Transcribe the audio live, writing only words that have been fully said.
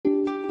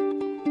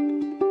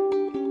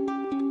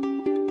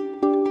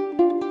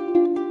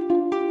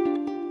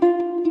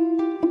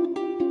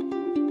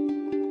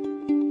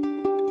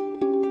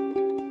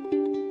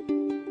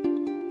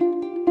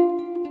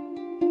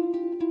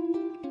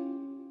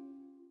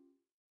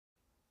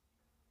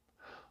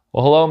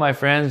Well, hello, my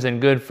friends,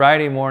 and good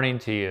Friday morning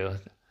to you.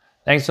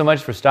 Thanks so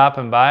much for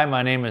stopping by.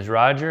 My name is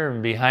Roger,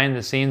 and behind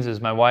the scenes is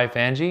my wife,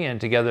 Angie,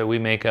 and together we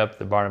make up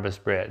the Barnabas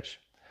Bridge.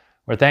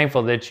 We're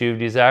thankful that you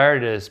desire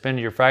to spend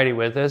your Friday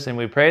with us, and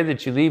we pray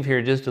that you leave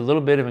here just a little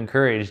bit of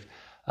encouraged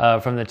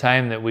from the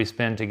time that we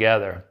spend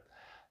together.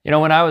 You know,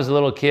 when I was a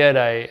little kid,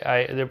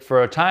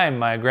 for a time,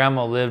 my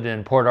grandma lived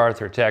in Port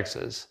Arthur,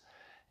 Texas,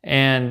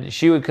 and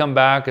she would come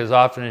back as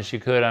often as she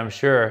could, I'm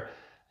sure.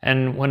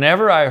 And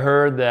whenever I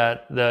heard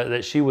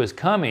that she was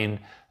coming,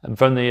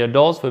 from the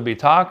adults would be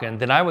talking,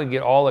 then I would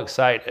get all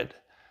excited.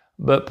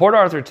 But Port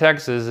Arthur,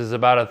 Texas is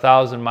about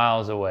 1,000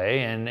 miles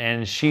away,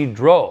 and she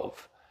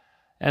drove.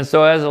 And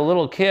so as a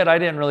little kid, I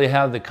didn't really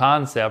have the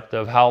concept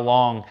of how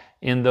long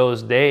in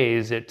those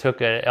days it took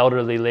an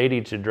elderly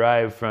lady to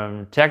drive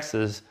from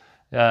Texas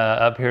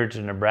up here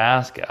to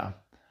Nebraska.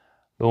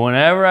 But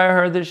whenever I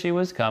heard that she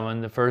was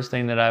coming, the first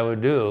thing that I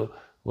would do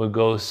would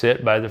go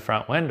sit by the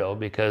front window,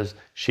 because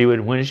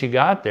when she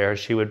got there,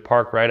 she would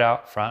park right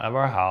out front of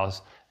our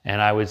house,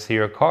 and I would see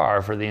her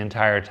car for the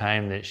entire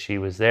time that she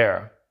was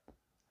there.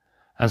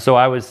 And so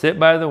I would sit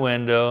by the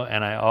window,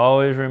 and I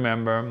always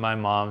remember my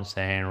mom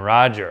saying,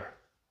 "Roger,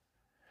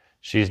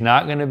 she's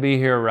not going to be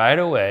here right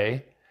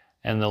away,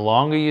 and the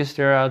longer you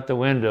stare out the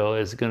window,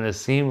 it's going to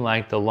seem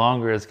like the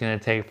longer it's going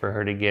to take for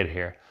her to get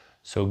here.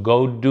 So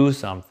go do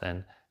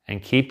something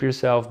and keep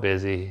yourself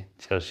busy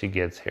till she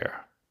gets here."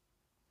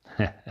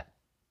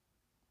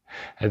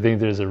 I think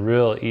there's a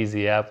real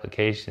easy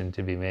application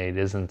to be made,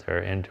 isn't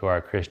there, into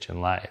our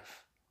Christian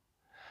life?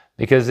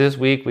 Because this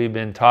week we've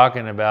been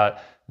talking about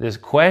this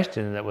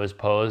question that was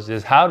posed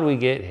is, how do we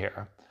get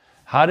here?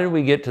 How did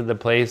we get to the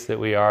place that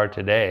we are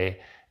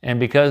today? And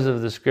because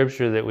of the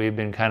scripture that we've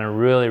been kind of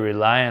really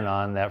relying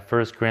on, that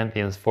 1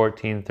 Corinthians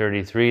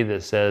 14:33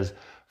 that says,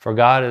 "For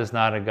God is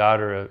not a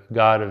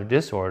God of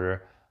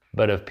disorder,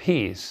 but of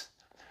peace."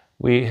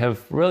 We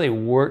have really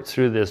worked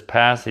through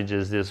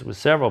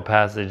several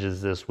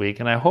passages this week,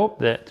 and I hope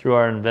that through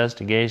our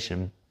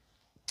investigation,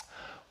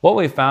 what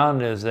we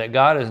found is that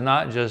God is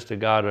not just a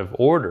God of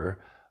order,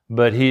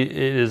 but it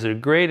is a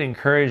great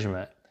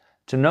encouragement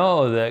to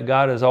know that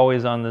God is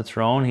always on the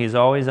throne, He's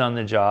always on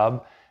the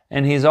job,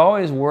 and He's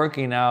always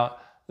working out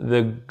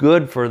the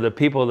good for the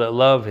people that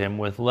love Him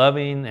with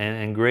loving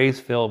and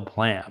grace-filled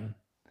plan.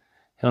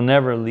 He'll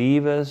never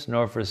leave us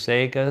nor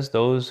forsake us,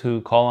 those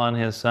who call on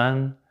His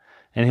Son.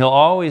 And He'll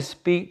always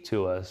speak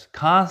to us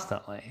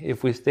constantly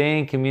if we stay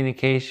in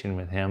communication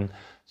with Him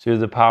through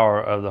the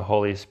power of the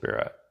Holy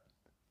Spirit.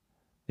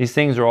 These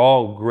things are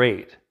all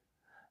great,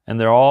 and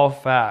they're all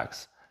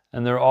facts,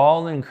 and they're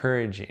all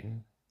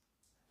encouraging,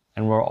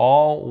 and we're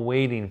all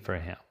waiting for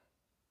Him.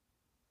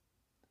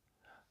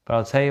 But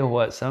I'll tell you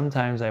what,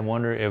 sometimes I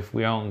wonder if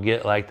we don't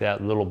get like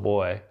that little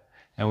boy,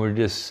 and we're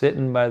just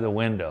sitting by the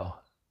window,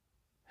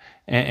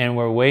 and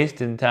we're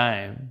wasting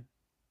time.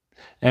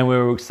 And we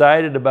were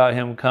excited about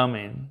Him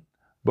coming,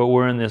 but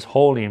we're in this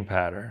holding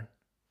pattern.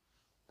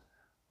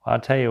 Well,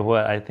 I'll tell you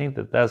what, I think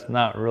that's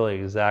not really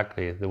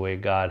exactly the way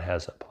God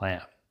has a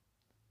plan.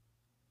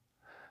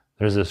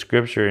 There's a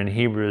scripture in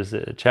Hebrews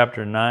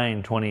chapter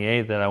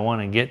 9:28 that I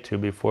want to get to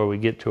before we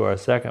get to our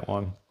second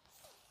one.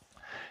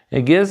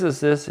 It gives us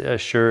this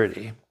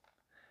assurity.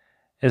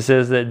 It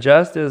says that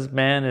just as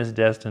man is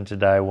destined to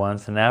die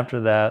once, and after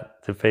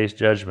that to face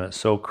judgment,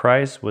 so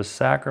Christ was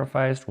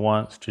sacrificed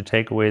once to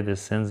take away the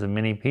sins of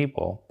many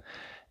people,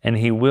 and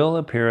He will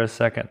appear a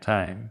second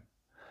time,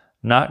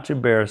 not to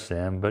bear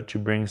sin, but to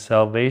bring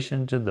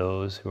salvation to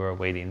those who are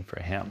waiting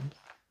for Him.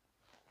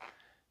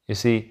 You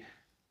see,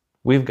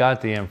 we've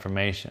got the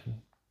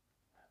information.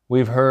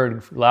 We've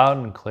heard loud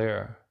and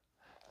clear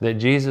that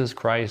Jesus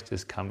Christ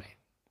is coming.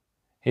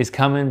 He's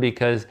coming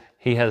because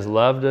He has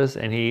loved us,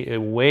 and He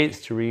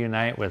waits to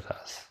reunite with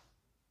us.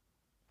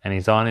 And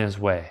He's on His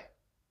way.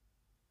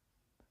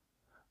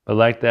 But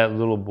like that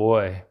little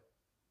boy,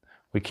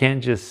 we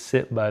can't just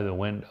sit by the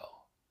window,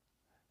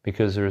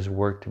 because there's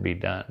work to be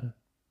done.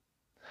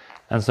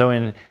 And so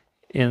in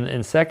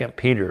 2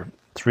 Peter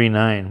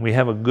 3:9, we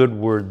have a good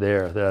word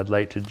there that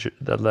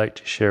I'd like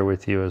to share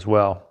with you as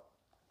well.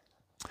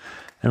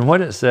 And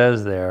what it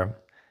says there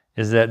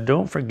is that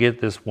don't forget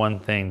this one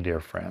thing, dear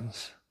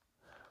friends.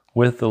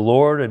 With the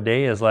Lord, a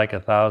day is like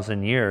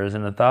 1,000 years,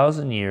 and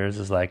 1,000 years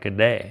is like a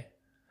day.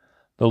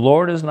 The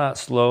Lord is not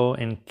slow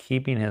in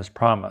keeping His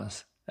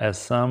promise, as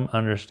some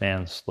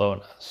understand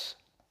slowness.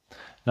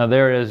 Now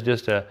there is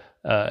just a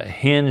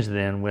hinge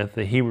then with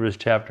the Hebrews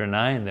chapter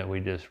 9 that we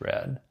just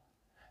read,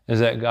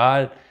 is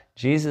that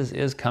Jesus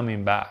is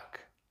coming back.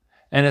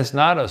 And it's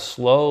not a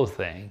slow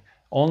thing,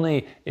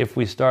 only if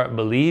we start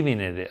believing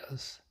it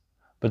is.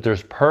 But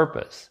there's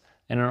purpose.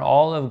 And in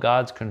all of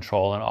God's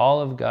control and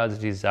all of God's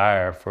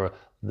desire for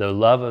the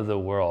love of the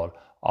world,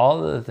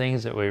 all of the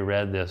things that we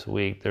read this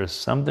week, there's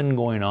something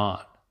going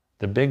on,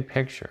 the big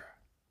picture,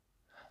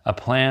 a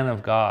plan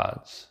of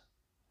God's,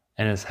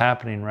 and it's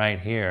happening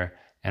right here,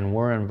 and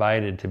we're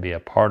invited to be a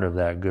part of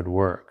that good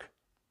work.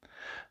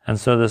 And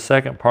so the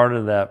second part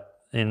of that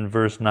in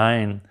verse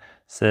 9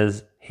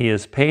 says, He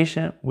is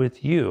patient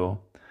with you,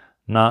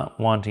 not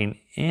wanting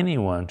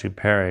anyone to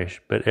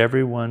perish, but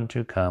everyone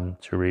to come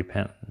to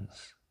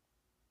repentance.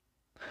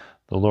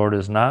 The Lord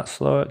is not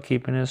slow at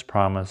keeping his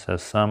promise,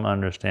 as some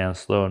understand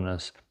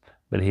slowness,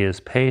 but he is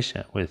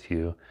patient with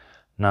you,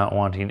 not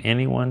wanting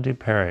anyone to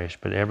perish,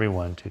 but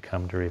everyone to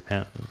come to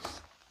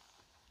repentance.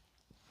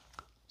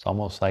 It's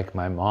almost like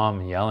my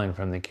mom yelling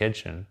from the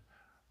kitchen,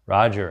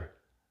 Roger,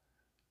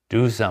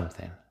 do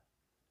something.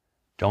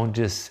 Don't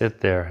just sit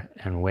there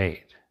and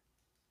wait.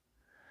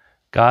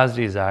 God's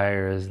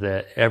desire is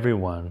that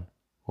everyone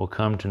will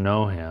come to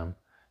know him,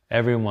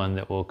 everyone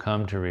that will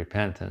come to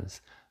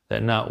repentance,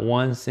 that not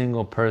one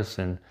single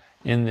person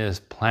in this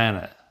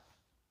planet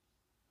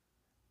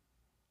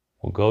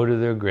will go to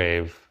their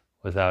grave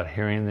without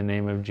hearing the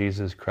name of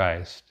Jesus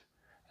Christ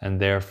and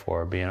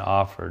therefore being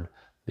offered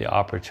the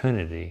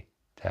opportunity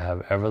to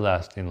have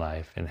everlasting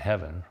life in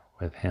heaven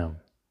with him.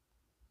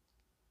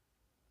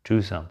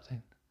 Do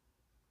something.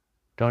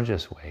 Don't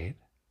just wait.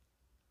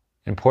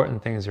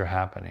 Important things are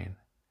happening.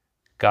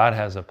 God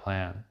has a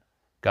plan.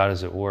 God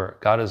is at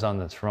work. God is on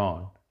the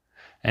throne.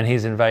 And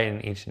he's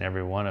inviting each and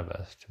every one of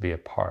us to be a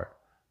part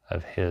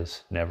of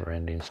his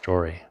never-ending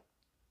story.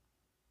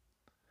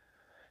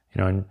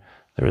 You know, and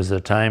there was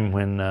a time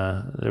when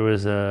there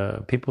was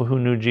people who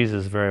knew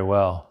Jesus very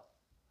well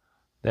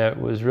that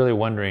was really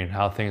wondering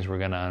how things were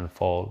going to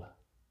unfold,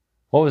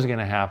 what was going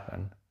to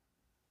happen,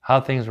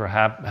 how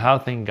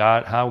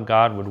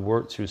God would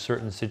work through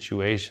certain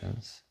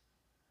situations.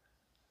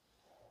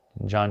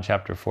 In John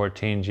chapter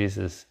 14,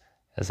 Jesus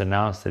has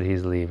announced that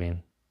he's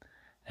leaving.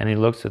 And he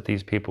looks at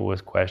these people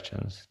with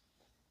questions,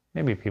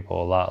 maybe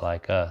people a lot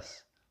like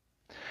us.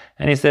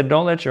 And he said,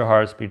 don't let your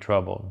hearts be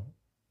troubled.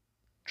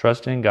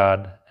 Trust in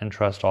God and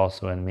trust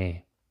also in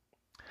me.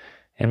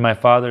 In my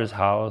Father's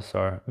house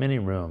are many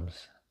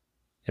rooms.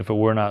 If it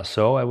were not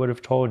so, I would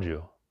have told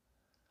you.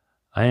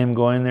 I am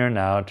going there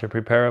now to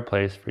prepare a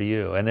place for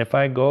you. And if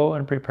I go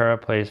and prepare a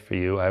place for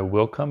you, I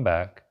will come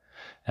back,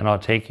 and I'll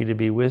take you to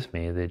be with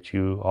me, that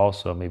you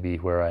also may be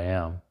where I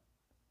am.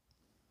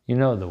 You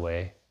know the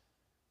way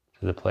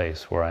to the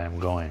place where I am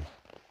going.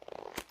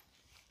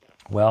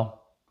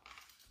 Well,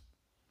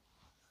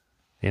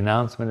 the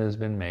announcement has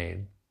been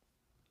made.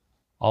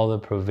 All the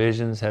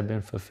provisions have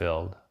been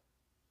fulfilled.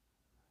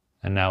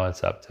 And now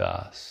it's up to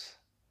us.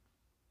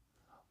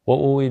 What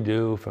will we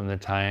do from the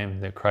time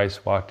that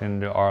Christ walked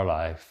into our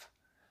life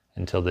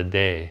until the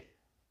day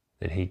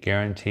that he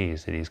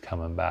guarantees that he's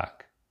coming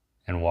back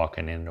and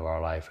walking into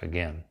our life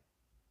again?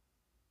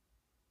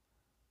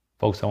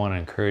 Folks, I want to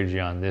encourage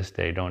you on this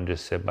day, don't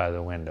just sit by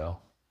the window.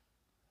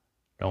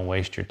 Don't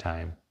waste your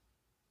time.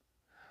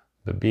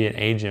 But be an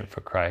agent for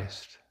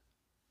Christ.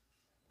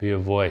 Be a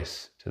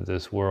voice to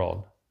this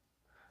world.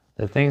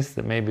 The things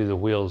that maybe the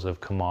wheels have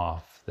come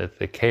off, that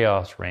the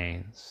chaos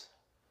reigns,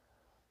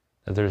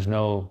 that there's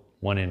no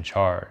one in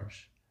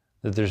charge,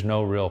 that there's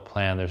no real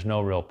plan, there's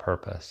no real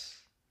purpose.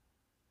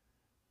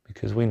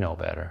 Because we know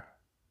better.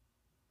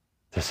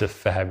 There's a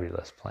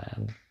fabulous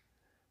plan.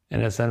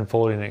 And it's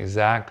unfolding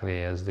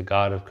exactly as the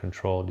God of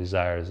control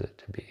desires it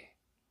to be.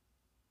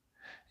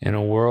 In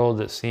a world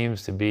that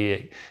seems to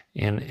be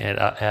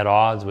at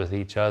odds with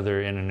each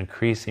other in an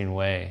increasing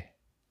way,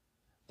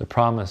 the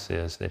promise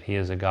is that he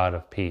is a God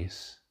of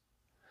peace.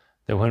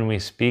 That when we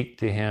speak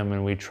to him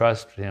and we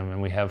trust him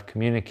and we have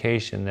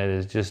communication that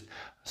is just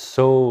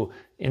so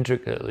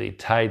intricately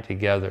tied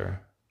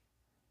together,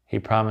 he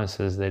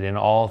promises that in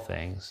all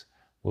things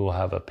we will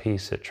have a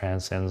peace that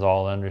transcends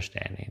all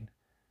understanding.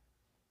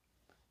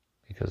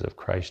 Because of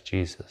Christ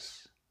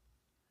Jesus,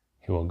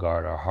 he will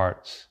guard our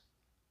hearts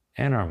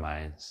and our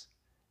minds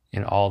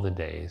in all the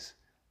days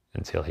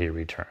until he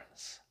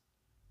returns.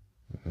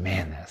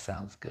 Man, that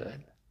sounds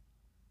good.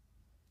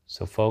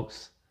 So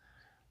folks,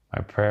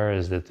 my prayer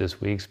is that this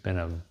week's been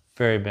a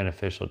very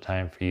beneficial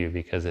time for you,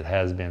 because it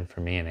has been for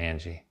me and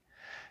Angie.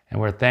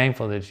 And we're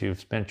thankful that you've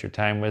spent your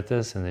time with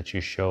us and that you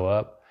show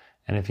up.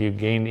 And if you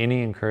gained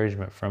any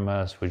encouragement from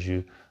us, would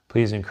you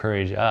please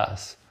encourage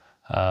us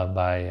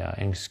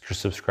by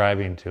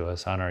subscribing to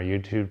us on our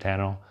YouTube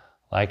channel,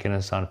 liking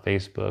us on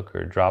Facebook,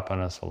 or dropping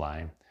us a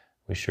line.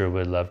 We sure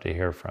would love to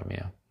hear from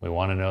you. We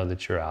want to know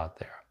that you're out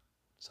there.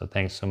 So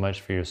thanks so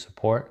much for your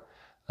support.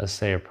 Let's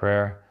say a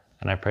prayer,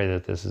 and I pray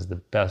that this is the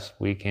best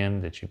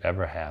weekend that you've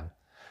ever had.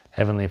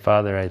 Heavenly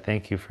Father, I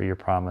thank you for your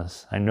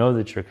promise. I know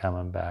that you're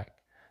coming back,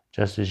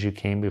 just as you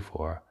came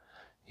before.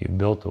 You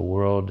built the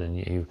world, and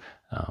you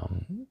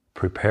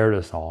prepared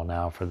us all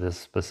now for this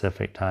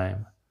specific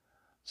time.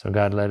 So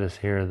God, let us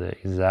hear the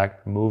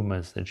exact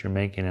movements that you're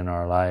making in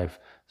our life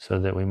so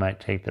that we might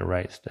take the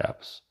right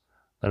steps.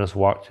 Let us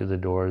walk through the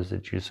doors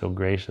that you so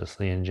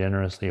graciously and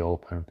generously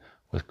open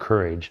with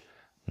courage,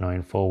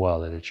 knowing full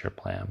well that it's your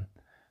plan.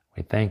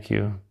 We thank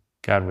you.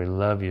 God, we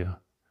love you,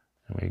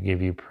 and we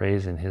give you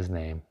praise in his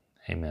name.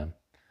 Amen.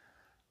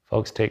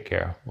 Folks, take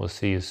care. We'll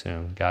see you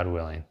soon, God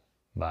willing.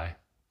 Bye.